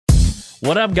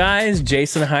What up guys,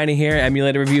 Jason Heine here,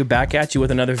 Emulator Review, back at you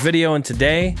with another video, and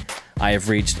today I have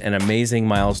reached an amazing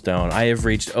milestone. I have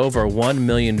reached over 1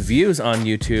 million views on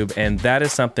YouTube, and that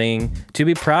is something to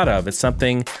be proud of. It's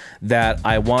something that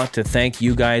I want to thank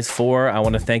you guys for. I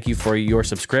want to thank you for your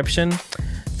subscription.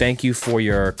 Thank you for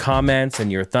your comments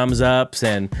and your thumbs ups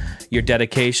and your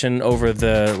dedication over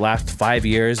the last 5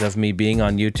 years of me being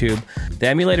on YouTube. The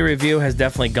Emulator Review has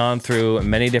definitely gone through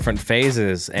many different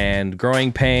phases and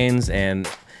growing pains, and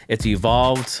it's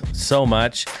evolved so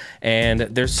much, and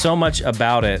there's so much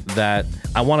about it that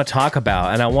I want to talk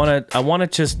about, and I want to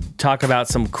just talk about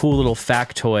some cool little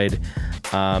factoid,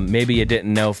 maybe you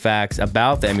didn't know facts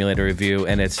about the Emulator Review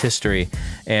and its history.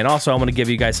 And also I want to give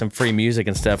you guys some free music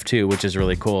and stuff too, which is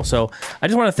really cool. So I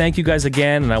just want to thank you guys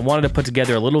again, and I wanted to put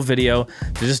together a little video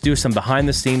to just do some behind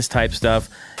the scenes type stuff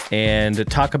and to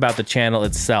talk about the channel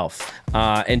itself.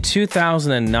 In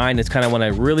 2009 is kind of when I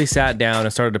really sat down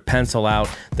and started to pencil out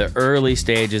the early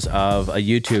stages of a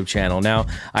YouTube channel. Now,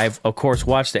 I've of course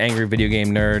watched The Angry Video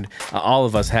Game Nerd, all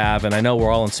of us have, and I know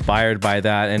we're all inspired by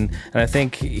that, and I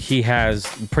think he has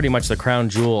pretty much the crown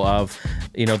jewel of,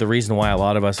 you know, the reason why a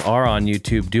lot of us are on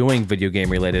YouTube doing video game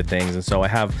related things, and so I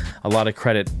have a lot of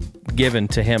credit given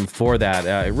to him for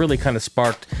that. It really kind of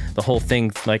sparked the whole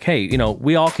thing, like, hey, you know,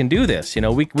 we all can do this, you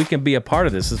know, we can be a part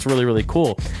of this. It's really, really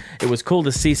cool. It was cool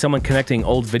to see someone connecting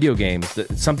old video games,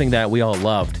 something that we all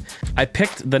loved. I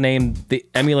picked the name, the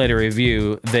Emulator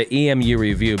Review, the EMU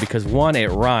Review, because one,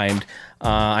 it rhymed.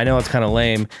 I know it's kind of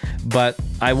lame, but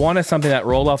I wanted something that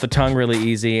rolled off the tongue really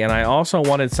easy, and I also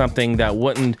wanted something that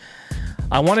wouldn't,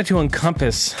 I wanted to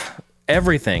encompass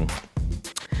everything.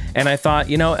 And I thought,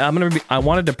 you know, I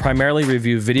wanted to primarily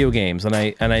review video games, and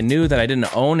I knew that I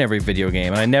didn't own every video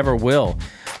game, and I never will.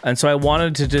 And so I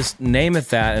wanted to just name it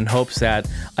that in hopes that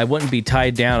I wouldn't be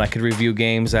tied down. I could review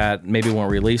games that maybe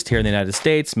weren't released here in the United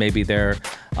States. Maybe they're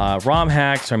ROM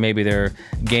hacks, or maybe they're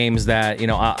games that, you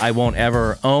know, I won't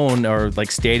ever own, or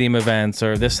like stadium events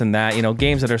or this and that. You know,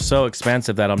 games that are so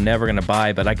expensive that I'm never going to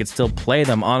buy, but I could still play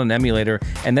them on an emulator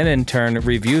and then in turn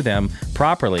review them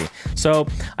properly. So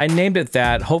I named it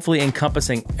that, hopefully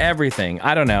encompassing everything.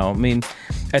 I don't know. I mean,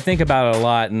 I think about it a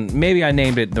lot, and maybe I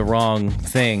named it the wrong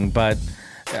thing, but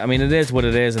I mean, it is what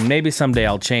it is, and maybe someday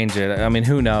I'll change it. I mean,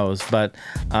 who knows? But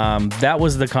that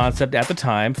was the concept at the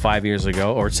time, 5 years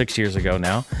ago, or 6 years ago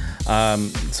now.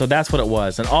 So that's what it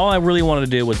was. And all I really wanted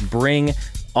to do was bring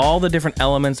all the different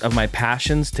elements of my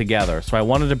passions together. So I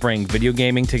wanted to bring video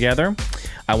gaming together.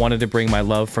 I wanted to bring my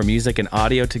love for music and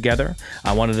audio together.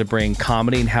 I wanted to bring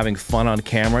comedy and having fun on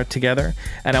camera together.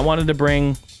 And I wanted to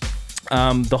bring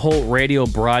the whole radio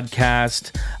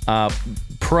broadcast,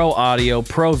 pro audio,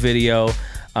 pro video,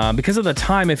 because of the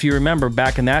time, if you remember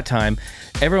back in that time,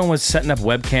 everyone was setting up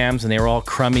webcams and they were all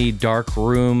crummy, dark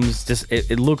rooms. Just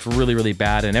it looked really, really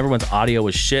bad, and everyone's audio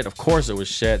was shit. Of course it was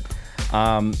shit.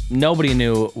 Nobody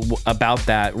knew about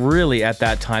that really at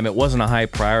that time. It wasn't a high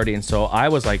priority, and so I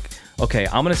was like, okay,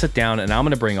 I'm gonna sit down and I'm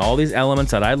gonna bring all these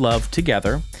elements that I love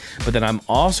together, but then I'm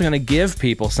also gonna give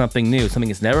people something new, something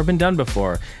that's never been done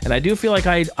before. And I do feel like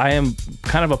I am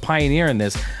kind of a pioneer in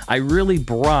this. I really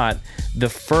brought the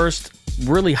first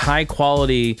really high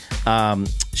quality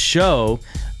show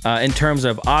in terms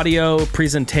of audio,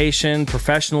 presentation,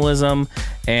 professionalism,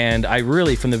 and I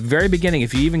really, from the very beginning,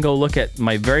 if you even go look at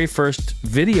my very first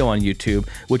video on YouTube,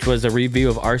 which was a review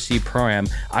of RC Pro-Am,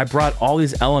 I brought all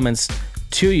these elements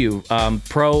to you.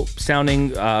 Pro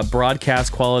sounding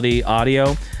broadcast quality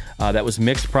audio that was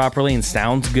mixed properly and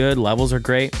sounds good, levels are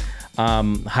great.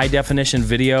 High definition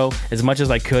video as much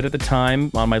as I could at the time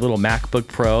on my little MacBook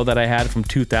Pro that I had from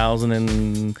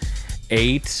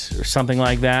 2008 or something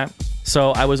like that.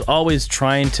 So I was always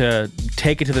trying to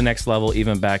take it to the next level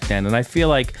even back then, and I feel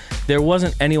like there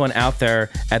wasn't anyone out there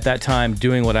at that time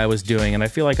doing what I was doing, and I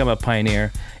feel like I'm a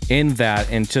pioneer in that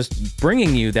and just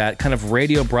bringing you that kind of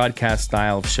radio broadcast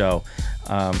style of show.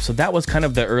 So that was kind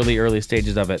of the early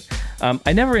stages of it.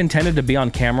 I never intended to be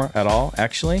on camera at all,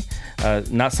 actually.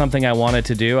 Not something I wanted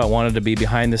to do. I wanted to be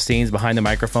behind the scenes, behind the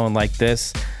microphone like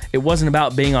this. It wasn't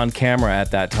about being on camera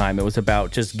at that time. It was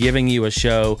about just giving you a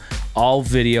show, all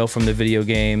video from the video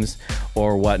games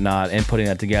or whatnot, and putting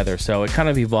that together. So it kind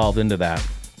of evolved into that.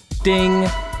 Ding!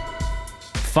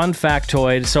 Fun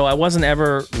factoid, so I wasn't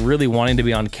ever really wanting to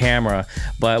be on camera,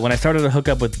 but when I started to hook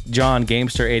up with John,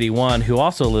 Gamester81, who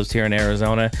also lives here in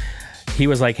Arizona, he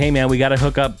was like, hey man, we gotta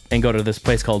hook up and go to this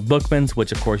place called Bookman's,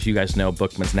 which of course you guys know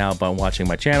Bookman's now by watching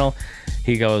my channel.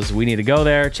 He goes, we need to go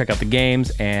there, check out the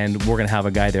games, and we're gonna have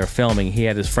a guy there filming. He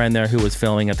had his friend there who was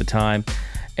filming at the time,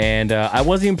 and I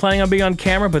wasn't even planning on being on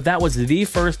camera, but that was the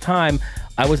first time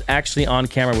I was actually on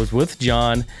camera, was with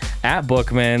John at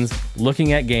Bookman's,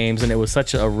 looking at games, and it was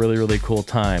such a really, really cool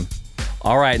time.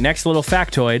 All right, next little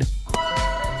factoid.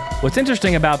 What's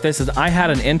interesting about this is I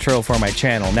had an intro for my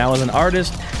channel. Now, as an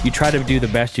artist, you try to do the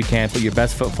best you can, put your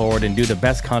best foot forward, and do the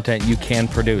best content you can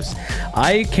produce.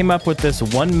 I came up with this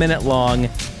 1 minute long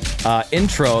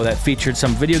intro that featured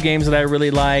some video games that I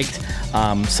really liked,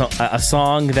 a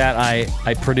song that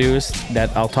I produced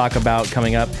that I'll talk about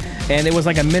coming up, and it was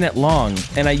like a minute long,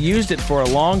 and I used it for a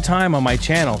long time on my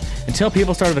channel until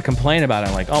people started to complain about it.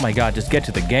 I'm like, oh my god, just get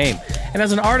to the game. And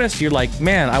as an artist, you're like,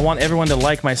 man, I want everyone to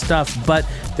like my stuff, but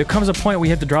there comes a point where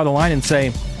you have to draw the line and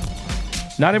say,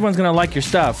 not everyone's gonna like your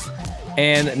stuff,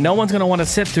 and no one's gonna want to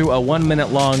sit through a 1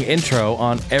 minute long intro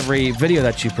on every video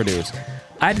that you produce.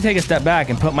 I had to take a step back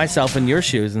and put myself in your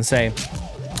shoes and say,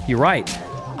 you're right.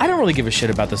 I don't really give a shit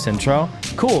about this intro.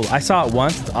 Cool, I saw it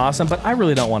once, it's awesome, but I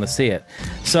really don't want to see it.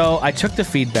 So I took the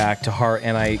feedback to heart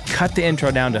and I cut the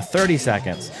intro down to 30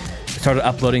 seconds. I started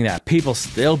uploading that. People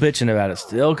still bitching about it,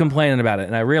 still complaining about it,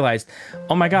 and I realized,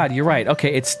 oh my god, you're right.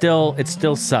 Okay, it still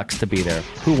sucks to be there.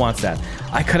 Who wants that?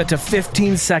 I cut it to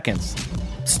 15 seconds.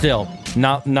 Still,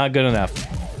 not good enough.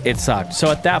 It sucked.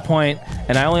 So at that point,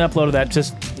 and I only uploaded that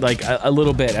just like a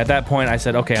little bit. At that point, I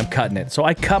said, okay, I'm cutting it. So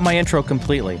I cut my intro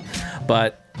completely,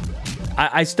 but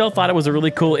I still thought it was a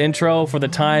really cool intro for the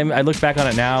time. I look back on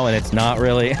it now, and it's not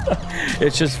really.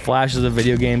 It's just flashes of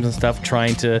video games and stuff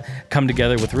trying to come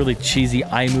together with really cheesy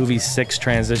iMovie 6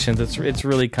 transitions. It's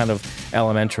really kind of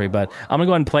elementary, but I'm gonna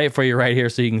go ahead and play it for you right here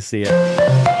so you can see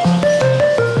it.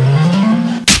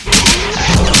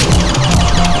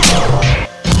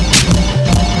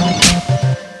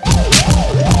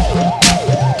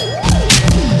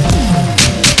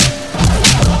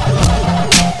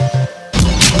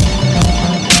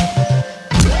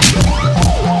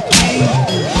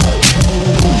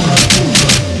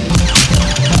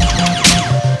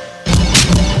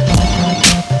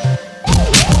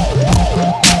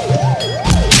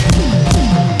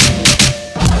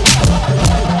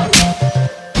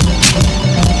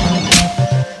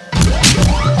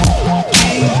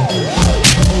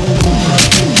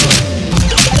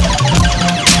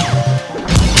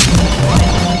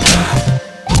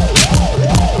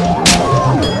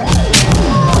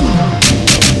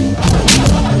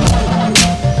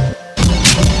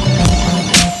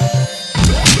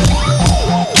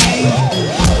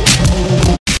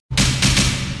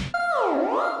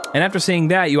 And after seeing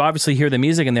that, you obviously hear the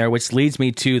music in there, which leads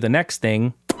me to the next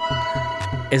thing,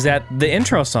 is that the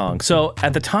intro song. So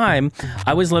at the time,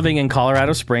 I was living in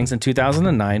Colorado Springs in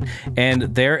 2009, and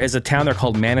there is a town there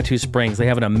called Manitou Springs. They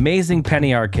have an amazing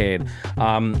penny arcade.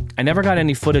 I never got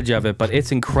any footage of it, but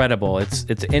it's incredible. It's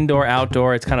indoor,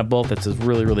 outdoor, it's kind of both. It's a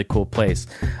really, really cool place.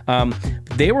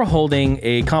 They were holding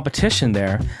a competition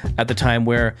there at the time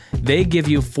where they give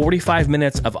you 45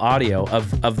 minutes of audio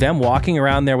of them walking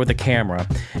around there with a camera,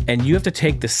 and you have to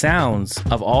take the sounds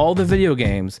of all the video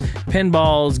games,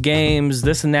 pinballs, games,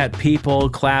 this and that, people,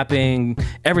 clapping,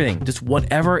 everything, just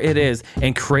whatever it is,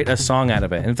 and create a song out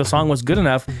of it. And if the song was good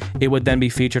enough, it would then be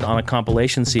featured on a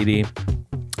compilation CD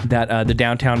that the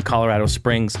downtown Colorado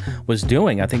Springs was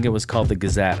doing. I think it was called the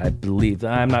Gazette, I believe.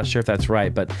 I'm not sure if that's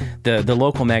right, but the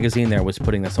local magazine there was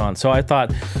putting this on. So I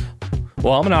thought,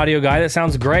 well, I'm an audio guy. That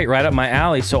sounds great, right up my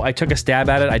alley. So I took a stab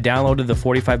at it. I downloaded the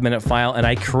 45-minute file, and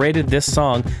I created this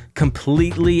song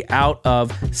completely out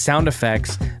of sound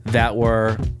effects that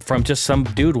were from just some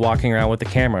dude walking around with the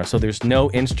camera. So there's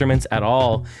no instruments at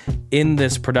all in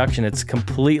this production. It's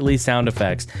completely sound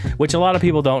effects, which a lot of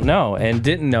people don't know and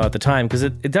didn't know at the time, because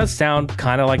it does sound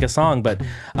kind of like a song, but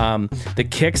the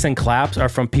kicks and claps are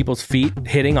from people's feet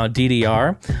hitting on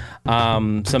DDR.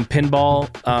 Some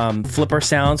pinball flipper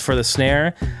sounds for the snare.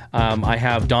 I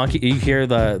have Donkey. You hear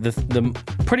the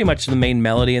pretty much the main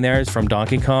melody in there is from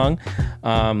Donkey Kong.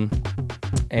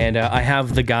 And I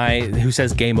have the guy who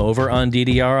says "Game Over" on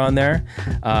DDR on there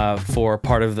for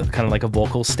part of the kind of like a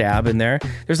vocal stab in there.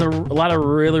 There's a lot of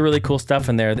really, really cool stuff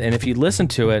in there, and if you listen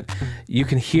to it, you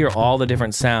can hear all the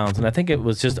different sounds. And I think it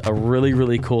was just a really,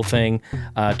 really cool thing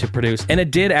to produce. And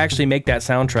it did actually make that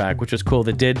soundtrack, which was cool.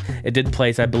 It did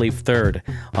place, I believe, 3rd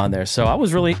on there. So I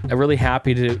was really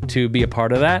happy to be a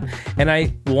part of that, and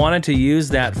I wanted to use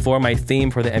that for my theme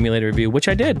for the emulator review, which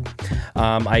I did.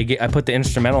 I put the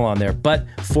instrumental on there, but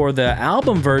for the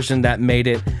album version that made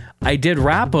it, I did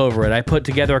rap over it. I put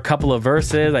together a couple of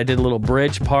verses. I did a little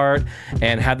bridge part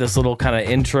and had this little kind of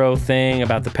intro thing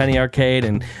about the penny arcade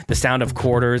and the sound of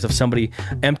quarters, of somebody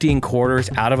emptying quarters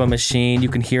out of a machine. You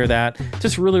can hear that.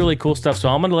 Just really, really cool stuff. So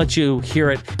I'm going to let you hear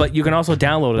it, but you can also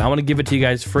download it. I want to give it to you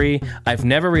guys free. I've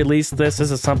never released this. This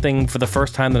is something for the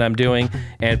first time that I'm doing,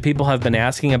 and people have been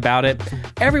asking about it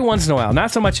every once in a while.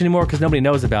 Not so much anymore because nobody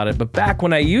knows about it, but back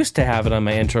when I used to have it on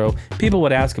my intro, people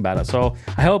would ask about it. So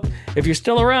I hope if you're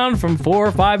still around from 4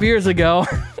 or 5 years ago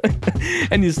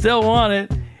and you still want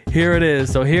it, here it is.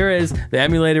 So here is the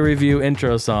Emulator Review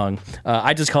intro song.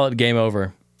 I just call it Game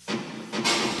Over.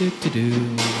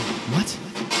 What?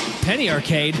 Penny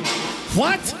Arcade?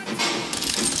 What?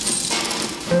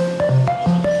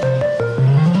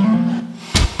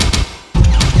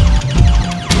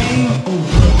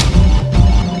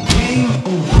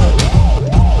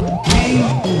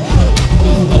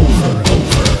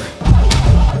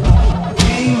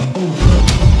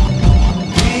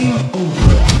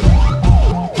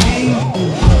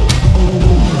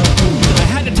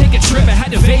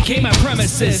 My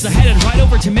premises, I headed right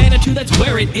over to Manitou, that's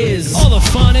where it is. All the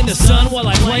fun in the sun while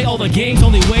I play all the games.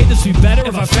 Only way this would be better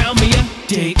if I found me a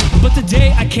date. But the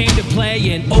day I came to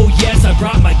play, and oh yes, I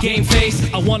brought my game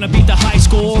face. I wanna beat the high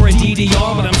score in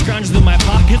DDR, but I'm scrounging through my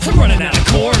pockets, I'm running out of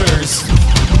quarters.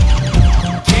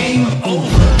 Game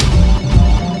over.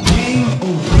 Game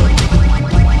over.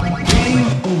 Game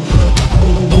over.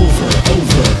 Over,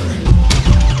 over.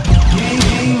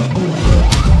 Game over.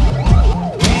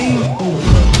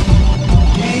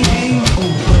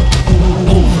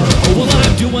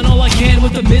 Doing all I can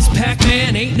with the Miss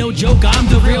Pac-Man. Ain't no joke, I'm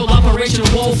the real Operation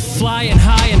Wolf. Flying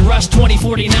high in Rush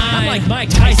 2049. I'm like Mike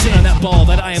Tyson on that ball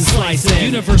that I am slicing.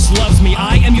 Universe loves me,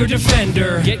 I am your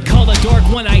defender. Get called a dork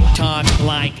when I talk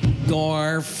like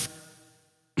Gorf.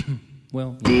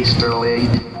 Well,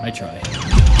 I try.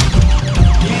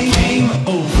 Game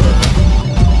over.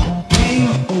 Game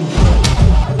over.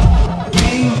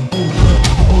 Game over.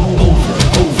 Over,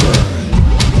 over.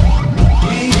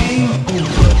 Game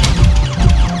over.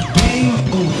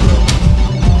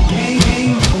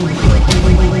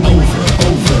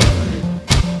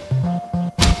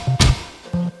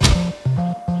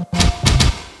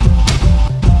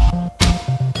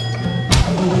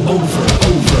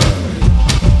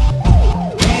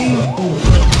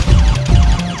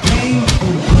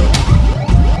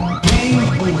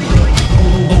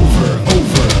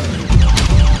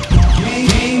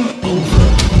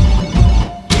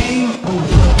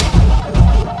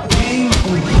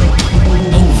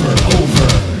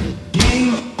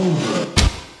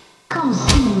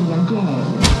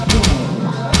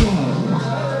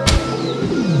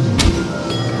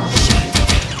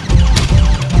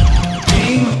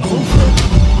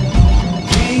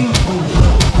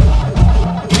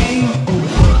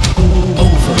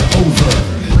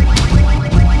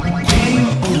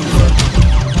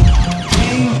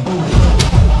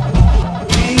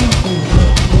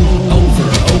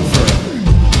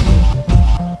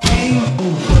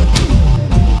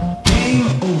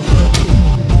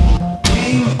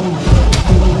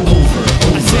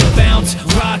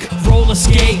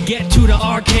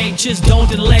 Just don't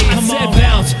delay. I said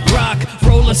bounce, rock,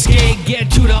 roller skate,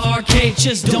 get to the arcade.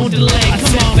 Just don't delay. I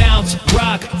said bounce,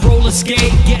 rock, roller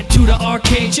skate, get to the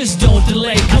arcade. Just don't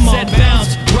delay. Come on,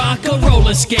 bounce, rock, or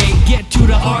roller skate, get to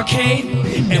the arcade,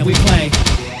 and we play.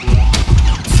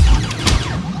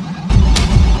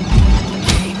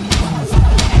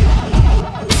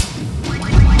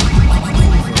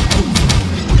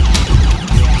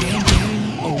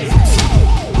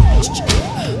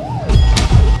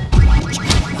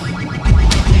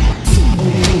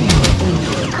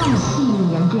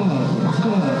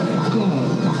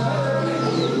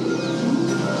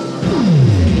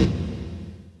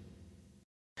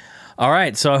 All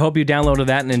right, so I hope you downloaded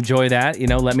that and enjoy that. You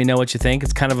know, let me know what you think.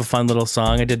 It's kind of a fun little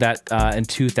song. I did that in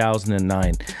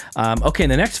 2009. Okay,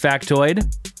 the next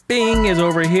factoid, bing, is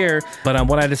over here. But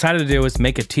what I decided to do was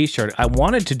make a t-shirt. I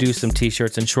wanted to do some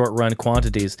t-shirts in short run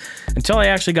quantities until I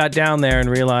actually got down there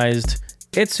and realized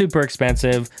it's super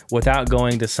expensive without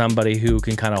going to somebody who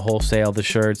can kind of wholesale the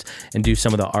shirts and do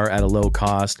some of the art at a low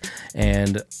cost.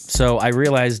 And so I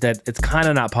realized that it's kind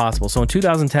of not possible. So in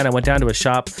 2010, I went down to a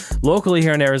shop locally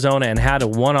here in Arizona and had a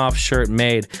one-off shirt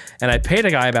made. And I paid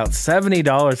a guy about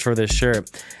 $70 for this shirt.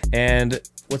 And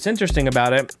what's interesting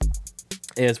about it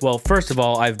is, well, first of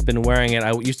all, I've been wearing it.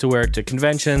 I used to wear it to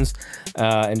conventions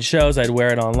and shows. I'd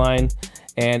wear it online.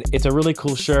 And it's a really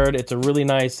cool shirt. It's a really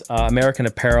nice American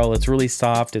Apparel. It's really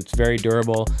soft. It's very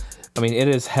durable. I mean, it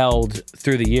is held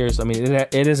through the years. I mean,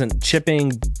 it isn't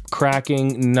chipping,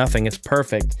 cracking, nothing. It's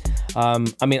perfect.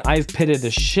 I mean, I've pitted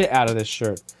the shit out of this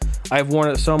shirt. I've worn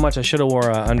it so much I should have wore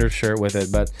an undershirt with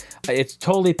it, but it's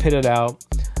totally pitted out.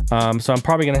 So I'm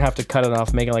probably gonna have to cut it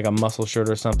off, make it like a muscle shirt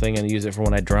or something, and use it for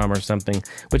when I drum or something,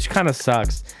 which kind of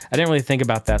sucks. I didn't really think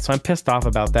about that, so I'm pissed off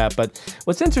about that. But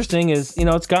what's interesting is, you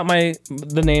know, it's got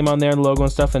the name on there and logo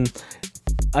and stuff, and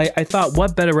I thought,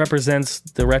 what better represents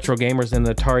the retro gamers than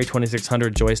the Atari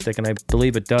 2600 joystick, and I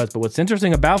believe it does. But what's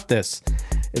interesting about this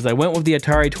is I went with the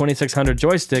Atari 2600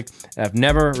 joystick. I've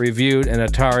never reviewed an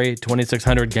Atari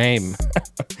 2600 game.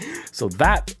 So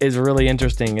that is really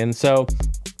interesting. And so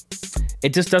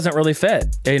it just doesn't really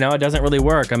fit. You know, it doesn't really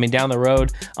work. I mean, down the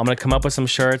road, I'm gonna come up with some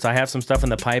shirts. I have some stuff in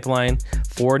the pipeline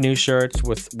for new shirts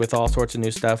with all sorts of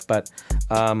new stuff. But,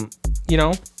 you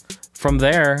know, from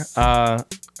there,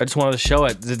 I just wanted to show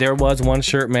it. There was one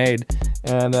shirt made,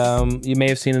 and you may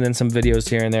have seen it in some videos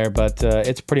here and there, but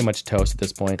it's pretty much toast at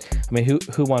this point. I mean,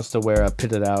 who wants to wear a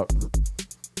pitted out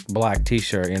black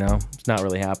t-shirt, you know? It's not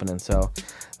really happening, so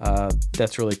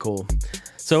that's really cool.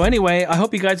 So anyway, I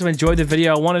hope you guys have enjoyed the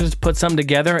video. I wanted to just put something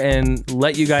together and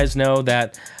let you guys know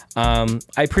that I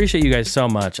appreciate you guys so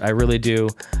much. I really do.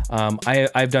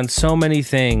 I've done so many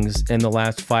things in the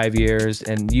last 5 years,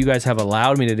 and you guys have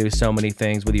allowed me to do so many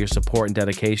things with your support and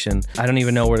dedication. I don't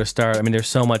even know where to start. I mean, there's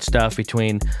so much stuff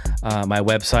between my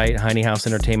website,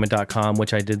 tinyhouseentertainment.com,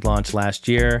 which I did launch last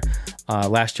year.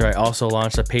 Last year, I also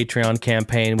launched a Patreon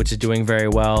campaign, which is doing very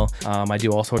well. I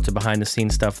do all sorts of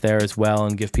behind-the-scenes stuff there as well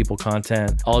and give people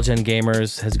content. All Gen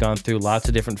Gamers has gone through lots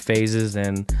of different phases,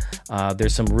 and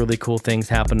there's some really cool things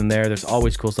happening there. There's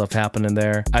always cool stuff happening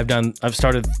there. I've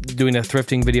started doing the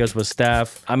thrifting videos with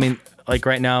Steph. I mean, like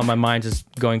right now, my mind's just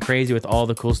going crazy with all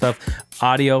the cool stuff.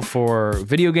 Audio for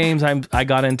video games, I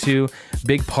got into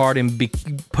big part in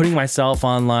putting myself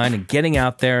online and getting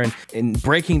out there and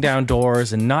breaking down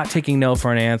doors and not taking no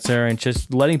for an answer, and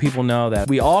just letting people know that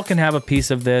we all can have a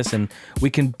piece of this and we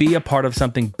can be a part of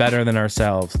something better than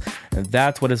ourselves. And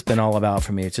that's what it's been all about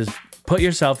for me. It's just put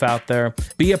yourself out there,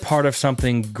 be a part of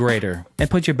something greater, and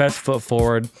put your best foot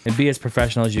forward and be as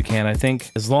professional as you can. I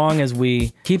think as long as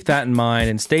we keep that in mind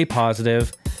and stay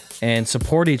positive and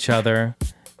support each other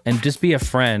and just be a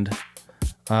friend,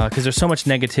 because there's so much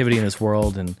negativity in this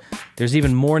world, and there's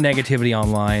even more negativity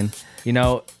online, you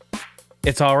know,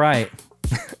 it's all right.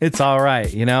 It's all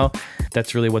right, you know?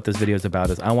 That's really what this video is about.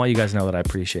 Is I want you guys to know that I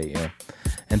appreciate you.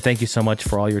 And thank you so much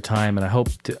for all your time, and I hope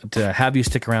to have you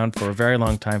stick around for a very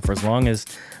long time, for as long as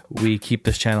we keep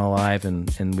this channel alive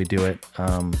and we do it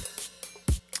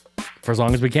for as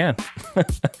long as we can.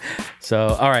 So,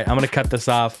 all right, I'm going to cut this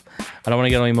off. I don't want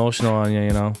to get emotional on you,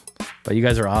 you know, but you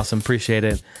guys are awesome. Appreciate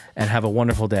it, and have a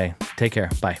wonderful day. Take care.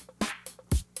 Bye.